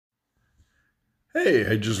Hey,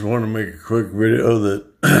 I just want to make a quick video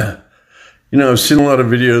that, I've seen a lot of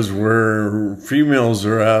videos where females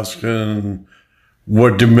are asking,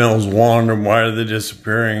 what do males want and why are they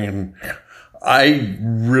disappearing? And I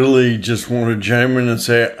really just want to chime in and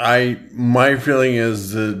say, my feeling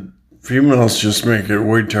is that females just make it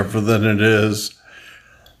way tougher than it is.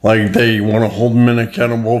 Like they want to hold men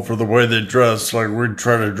accountable for the way they dress. Like we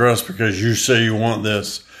try to dress because you say you want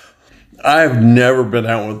this. I've never been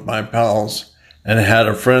out with my pals and had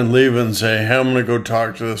a friend leave and say, hey, I'm going to go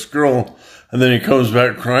talk to this girl. And then he comes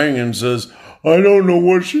back crying and says, I don't know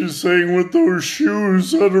what she's saying with those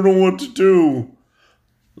shoes. I don't know what to do.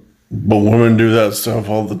 But women do that stuff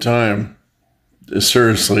all the time.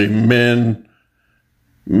 Seriously, men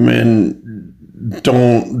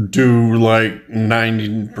don't do like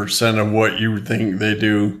 90% of what you think they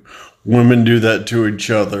do. Women do that to each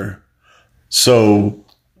other. So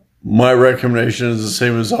my recommendation is the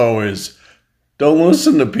same as always. Don't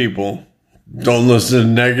listen to people. Don't listen to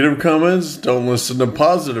negative comments. Don't listen to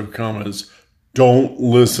positive comments. Don't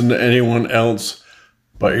listen to anyone else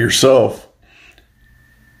but yourself.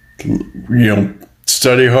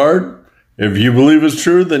 Study hard. If you believe it's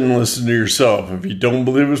true, then listen to yourself. If you don't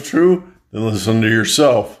believe it's true, then listen to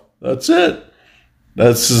yourself. That's it.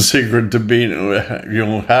 That's the secret to being,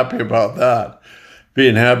 happy about that.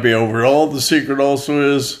 Being happy overall. The secret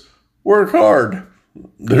also is work hard.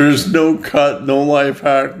 There's no cut, no life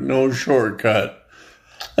hack, no shortcut.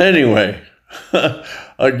 Anyway,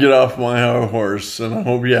 I'll get off my high horse and I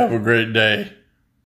hope you have a great day.